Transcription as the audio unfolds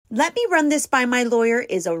"Let me run this by my lawyer"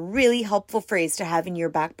 is a really helpful phrase to have in your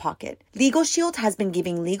back pocket. Legal Shield has been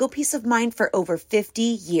giving legal peace of mind for over 50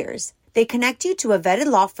 years. They connect you to a vetted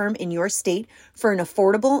law firm in your state for an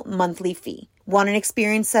affordable monthly fee. Want an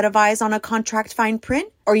experienced set of eyes on a contract fine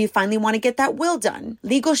print? Or you finally want to get that will done?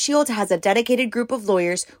 Legal Shield has a dedicated group of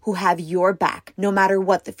lawyers who have your back, no matter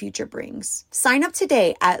what the future brings. Sign up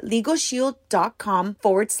today at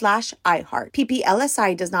LegalShield.com/iHeart.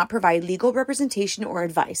 PPLSI does not provide legal representation or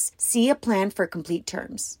advice. See a plan for complete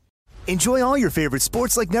terms. Enjoy all your favorite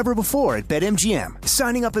sports like never before at BetMGM.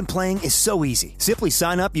 Signing up and playing is so easy. Simply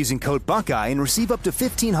sign up using code Buckeye and receive up to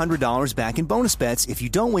 $1,500 back in bonus bets if you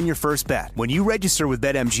don't win your first bet. When you register with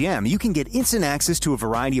BetMGM, you can get instant access to a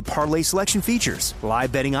variety of parlay selection features,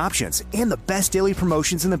 live betting options, and the best daily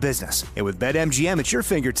promotions in the business. And with BetMGM at your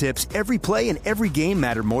fingertips, every play and every game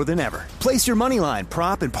matter more than ever. Place your moneyline,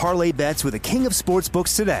 prop, and parlay bets with the king of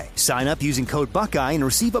sportsbooks today. Sign up using code Buckeye and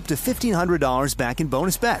receive up to $1,500 back in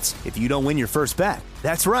bonus bets if you don't win your first bet.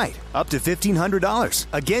 That's right, up to $1,500.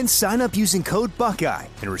 Again, sign up using code Buckeye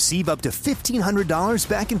and receive up to $1,500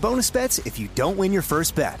 back in bonus bets if you don't win your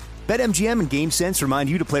first bet. BetMGM and GameSense remind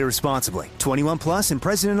you to play responsibly. 21 plus and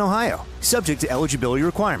present in Ohio. Subject to eligibility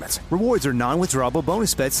requirements. Rewards are non-withdrawable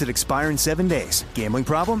bonus bets that expire in 7 days. Gambling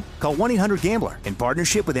problem? Call 1-800-GAMBLER in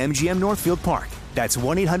partnership with MGM Northfield Park. That's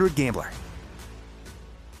 1-800-GAMBLER.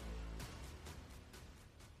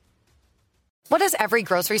 What does every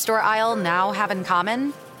grocery store aisle now have in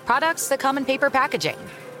common? Products that come in paper packaging.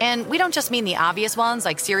 And we don't just mean the obvious ones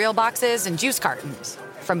like cereal boxes and juice cartons.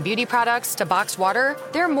 From beauty products to boxed water,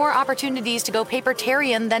 there are more opportunities to go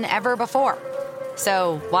papertarian than ever before.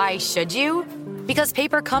 So why should you? Because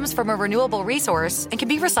paper comes from a renewable resource and can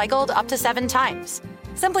be recycled up to 7 times.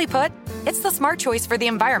 Simply put, it's the smart choice for the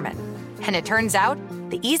environment. And it turns out,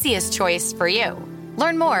 the easiest choice for you.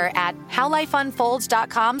 Learn more at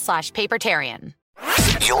howlifeunfolds.com/papertarian.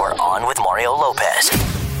 You're on with Mario Lopez.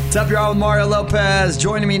 What's up, y'all? With Mario Lopez.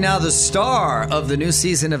 Joining me now, the star of the new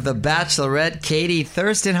season of The Bachelorette, Katie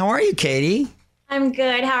Thurston. How are you, Katie? I'm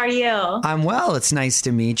good. How are you? I'm well. It's nice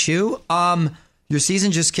to meet you. Your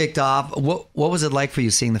season just kicked off. What was it like for you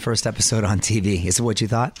seeing the first episode on TV? Is it what you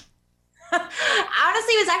thought?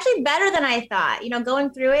 Honestly, it was actually better than I thought. You know,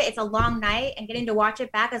 going through it, it's a long night, and getting to watch it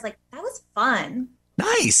back, I was like, that was fun.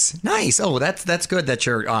 Nice. Oh, that's good that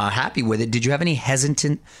you're happy with it. Did you have any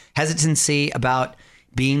hesitancy about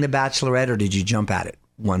being the Bachelorette, or did you jump at it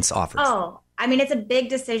once offered? Oh, I mean, it's a big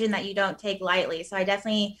decision that you don't take lightly. So I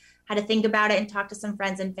definitely had to think about it and talk to some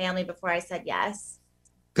friends and family before I said yes.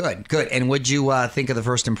 Good. And what'd you think of the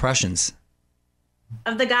first impressions?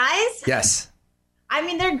 Of the guys? Yes. I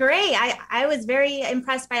mean, they're great. I was very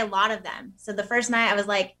impressed by a lot of them. So the first night I was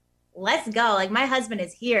like, let's go. Like, my husband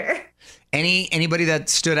is here. Anybody that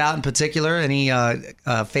stood out in particular? Any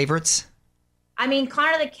favorites? I mean,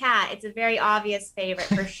 Connor the cat. It's a very obvious favorite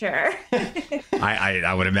for sure.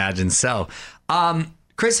 I would imagine so.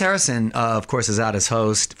 Chris Harrison, of course, is out as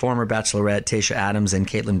host. Former Bachelorette Tayshia Adams and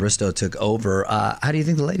Caitlin Bristow took over. How do you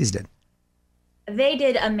think the ladies did? They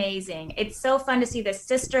did amazing. It's so fun to see the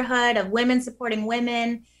sisterhood of women supporting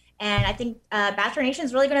women. And I think Bachelor Nation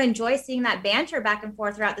is really going to enjoy seeing that banter back and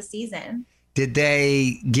forth throughout the season. Did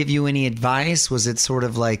they give you any advice? Was it sort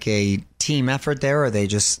of like a team effort there, or they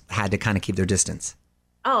just had to kind of keep their distance?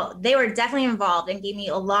 Oh, they were definitely involved and gave me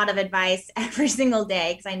a lot of advice every single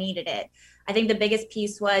day because I needed it. I think the biggest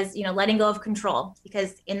piece was, letting go of control,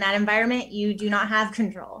 because in that environment, you do not have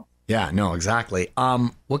control. Yeah, no, exactly.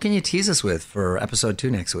 What can you tease us with for episode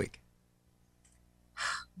 2 next week?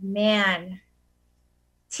 Man.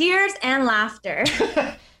 Tears and laughter.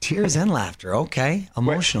 Tears and laughter. Okay.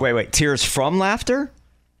 Emotional. Wait. Tears from laughter?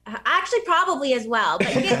 Actually, probably as well.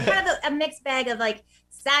 But you get kind of a mixed bag of like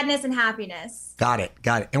sadness and happiness. Got it.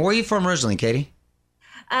 And where are you from originally, Katie?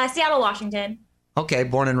 Seattle, Washington. Okay.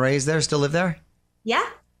 Born and raised there. Still live there? Yeah.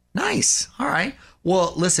 Nice. All right.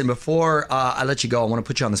 Well, listen, before I let you go, I want to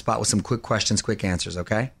put you on the spot with some quick questions, quick answers,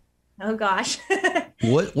 okay? Oh, gosh.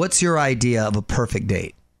 What's your idea of a perfect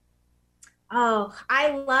date? Oh, I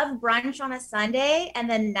love brunch on a Sunday and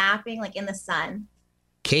then napping like in the sun.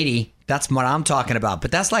 Katie, that's what I'm talking about.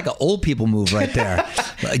 But that's like an old people move right there.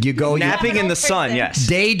 You go napping in the sun, yes.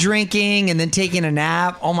 Day drinking and then taking a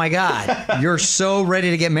nap. Oh my God. You're so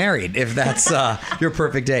ready to get married if that's your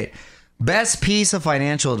perfect date. Best piece of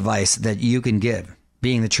financial advice that you can give,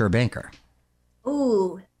 being the Chur banker.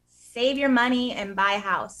 Ooh, save your money and buy a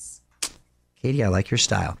house. Katie, I like your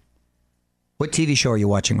style. What TV show are you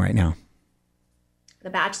watching right now? The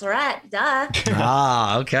Bachelorette,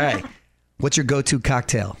 duh. Okay. What's your go-to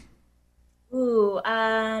cocktail? Ooh,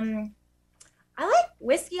 I like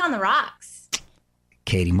whiskey on the rocks.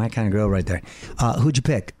 Katie. My kind of girl right there. Who'd you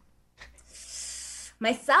pick?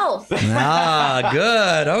 Myself.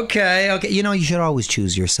 Good. Okay. You know, you should always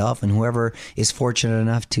choose yourself, and whoever is fortunate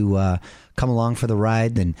enough to come along for the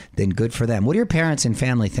ride, then good for them. What do your parents and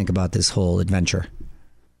family think about this whole adventure?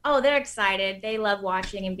 Oh, they're excited. They love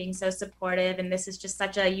watching and being so supportive, and this is just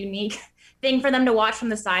such a unique thing for them to watch from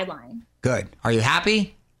the sideline. Good. Are you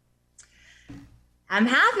happy? I'm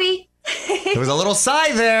happy. There was a little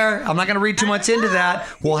sigh there. I'm not going to read too much into that.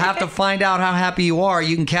 We'll have to find out how happy you are.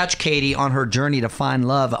 You can catch Katie on her journey to find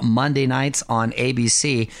love Monday nights on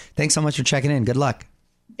ABC. Thanks so much for checking in. Good luck.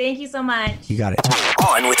 Thank you so much. You got it.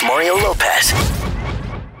 On with Mario Lopez.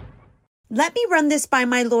 Let me run this by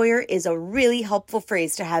my lawyer is a really helpful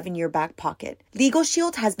phrase to have in your back pocket. Legal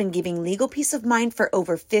Shield has been giving legal peace of mind for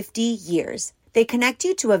over 50 years. They connect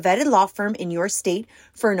you to a vetted law firm in your state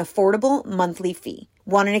for an affordable monthly fee.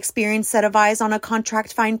 Want an experienced set of eyes on a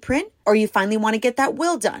contract fine print? Or you finally want to get that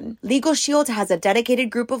will done? Legal Shield has a dedicated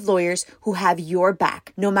group of lawyers who have your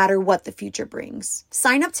back, no matter what the future brings.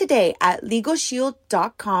 Sign up today at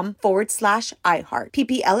LegalShield.com/iHeart.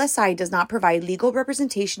 PPLSI does not provide legal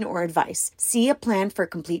representation or advice. See a plan for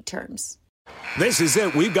complete terms. This is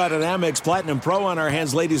it. We've got an Amex Platinum Pro on our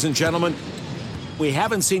hands, ladies and gentlemen. We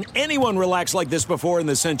haven't seen anyone relax like this before in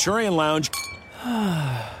the Centurion Lounge.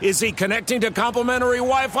 Is he connecting to complimentary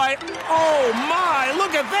Wi-Fi? Oh, my!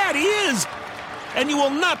 Look at that! He is! And you will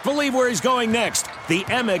not believe where he's going next. The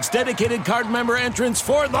Amex dedicated card member entrance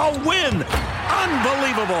for the win!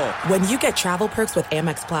 Unbelievable! When you get travel perks with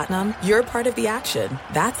Amex Platinum, you're part of the action.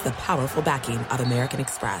 That's the powerful backing of American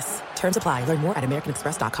Express. Terms apply. Learn more at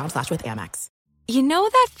americanexpress.com/withAmex. You know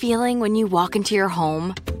that feeling when you walk into your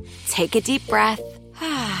home, take a deep breath,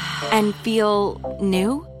 and feel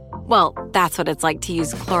new? Well, that's what it's like to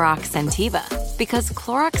use Clorox Scentiva. Because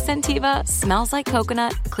Clorox Scentiva smells like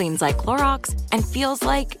coconut, cleans like Clorox, and feels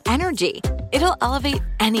like energy. It'll elevate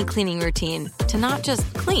any cleaning routine to not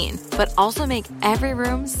just clean, but also make every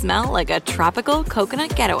room smell like a tropical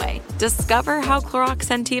coconut getaway. Discover how Clorox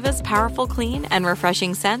Scentiva's powerful clean and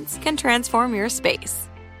refreshing scents can transform your space.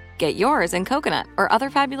 Get yours in coconut or other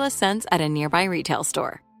fabulous scents at a nearby retail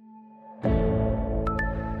store.